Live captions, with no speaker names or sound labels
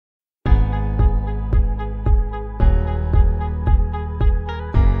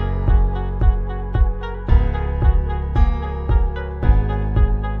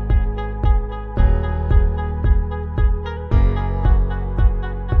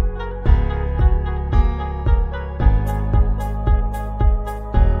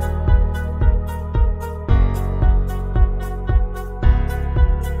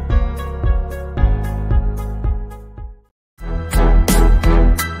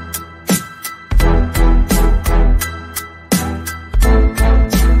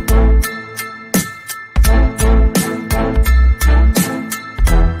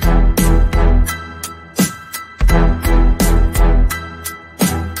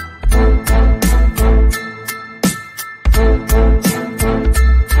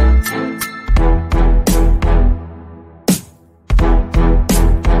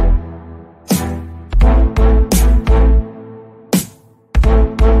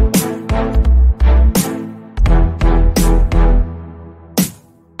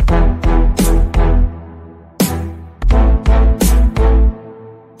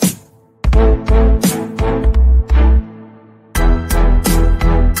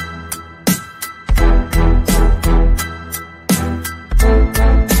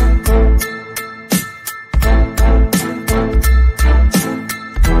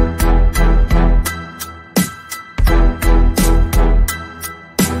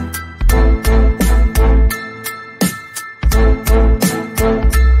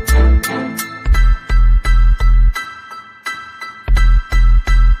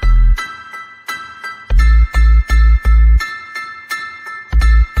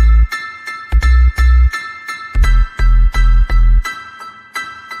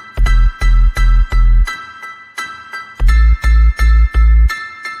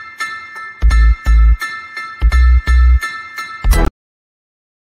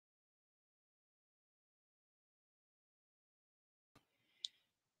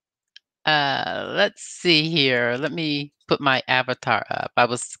Let's see here. Let me put my avatar up. I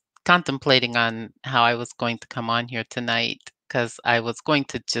was contemplating on how I was going to come on here tonight because I was going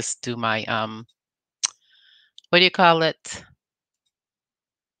to just do my what do you call it?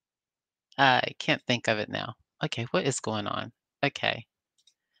 I can't think of it now. Okay, what is going on? Okay.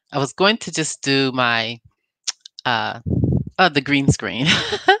 I was going to just do my uh the green screen.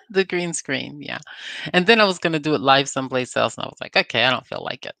 The green screen, yeah. And then I was gonna do it live someplace else, and I was like, okay, I don't feel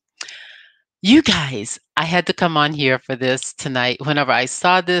like it. You guys, I had to come on here for this tonight. Whenever I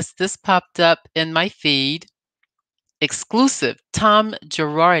saw this, this popped up in my feed. Exclusive. Tom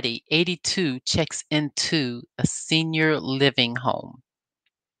Girardi, 82, checks into a senior living home.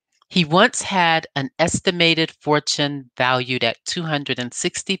 He once had an estimated fortune valued at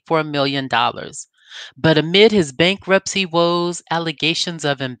 $264 million. But amid his bankruptcy woes, allegations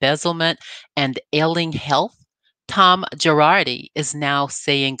of embezzlement, and ailing health, Tom Girardi is now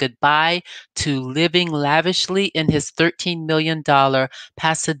saying goodbye to living lavishly in his $13 million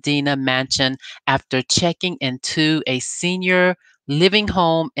Pasadena mansion after checking into a senior living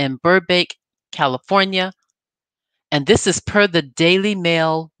home in Burbank, California. And this is per the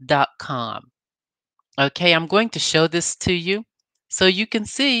dailymail.com. Okay, I'm going to show this to you so you can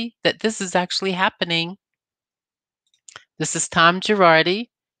see that this is actually happening. This is Tom Girardi,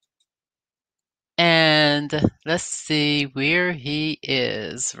 and let's see where he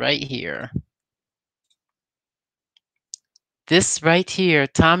is right here. This right here,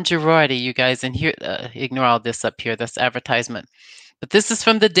 Tom Girardi, you guys, and here, ignore all this up here, that's advertisement. But this is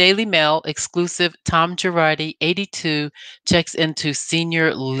from the Daily Mail, exclusive. Tom Girardi, 82, checks into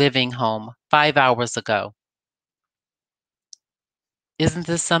senior living home 5 hours ago. Isn't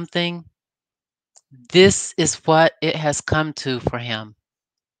this something? This is what it has come to for him.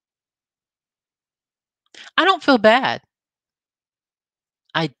 I don't feel bad.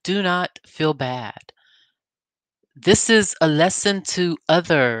 I do not feel bad. This is a lesson to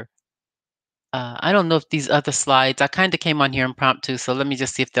other. I don't know if these other slides, I kind of came on here impromptu, so let me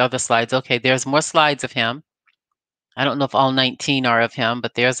just see if the other slides. Okay, there's more slides of him. I don't know if all 19 are of him,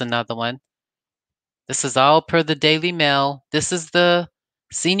 but there's another one. This is all per the Daily Mail. This is the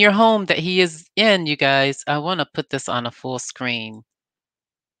senior home that he is in, you guys. I want to put this on a full screen.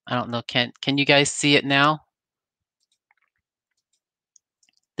 I don't know, can you guys see it now?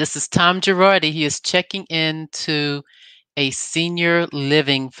 This is Tom Girardi. He is checking into a senior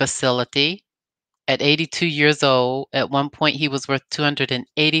living facility at 82 years old. At one point, he was worth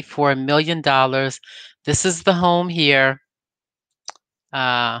 $284 million. This is the home here.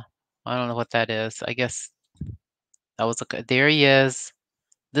 I don't know what that is. I guess that was there he is.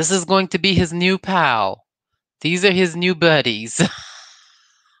 This is going to be his new pal. These are his new buddies.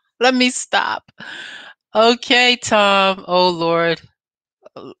 Let me stop. Okay, Tom. Oh, Lord.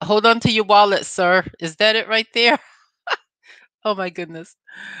 Hold on to your wallet, sir. Is that it right there? Oh, my goodness.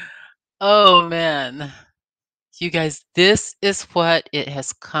 Oh, man. You guys, this is what it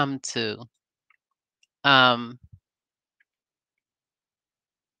has come to. Um,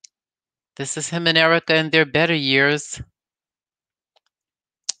 this is him and Erika in their better years.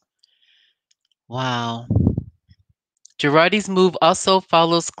 Wow. Girardi's move also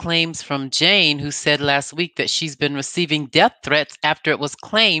follows claims from Jane, who said last week that she's been receiving death threats after it was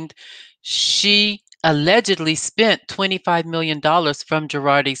claimed she allegedly spent $25 million from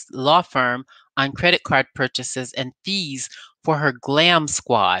Girardi's law firm on credit card purchases and fees for her glam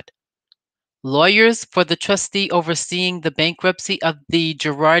squad. Lawyers for the trustee overseeing the bankruptcy of the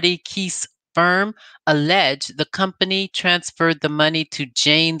Girardi Keese firm allege the company transferred the money to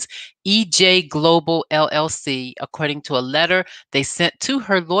Jane's EJ Global LLC, according to a letter they sent to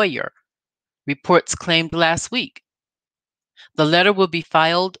her lawyer, reports claimed last week. The letter will be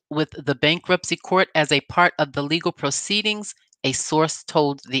filed with the bankruptcy court as a part of the legal proceedings, a source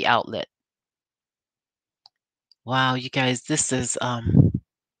told the outlet. Wow, you guys, this is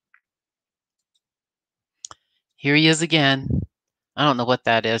here he is again. I don't know what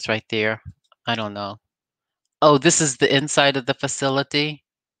that is right there. I don't know. Oh, this is the inside of the facility?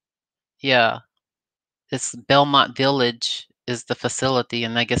 Yeah, it's Belmont Village is the facility,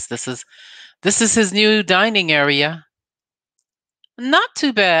 and I guess this is his new dining area. Not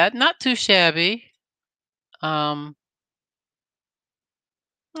too bad, not too shabby. Um,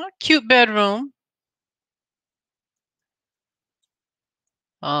 a cute bedroom.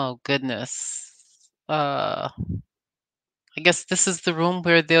 Oh goodness. I guess this is the room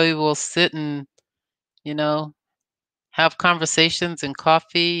where they will sit and, you know, have conversations and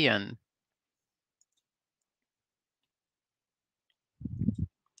coffee and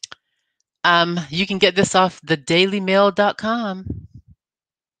you can get this off thedailymail.com.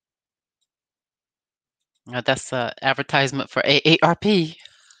 That's a advertisement for AARP.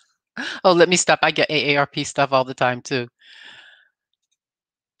 Oh, let me stop. I get AARP stuff all the time too.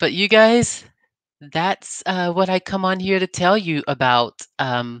 But you guys, that's what I come on here to tell you about.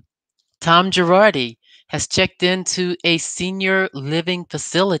 Tom Girardi has checked into a senior living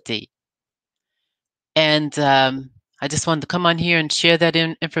facility. And I just wanted to come on here and share that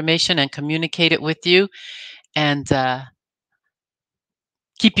information and communicate it with you and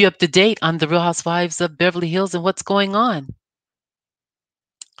keep you up to date on the Real Housewives of Beverly Hills and what's going on.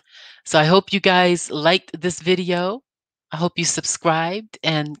 So I hope you guys liked this video. I hope you subscribed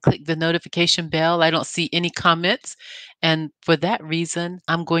and click the notification bell. I don't see any comments. And for that reason,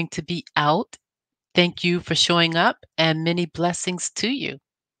 I'm going to be out. Thank you for showing up and many blessings to you.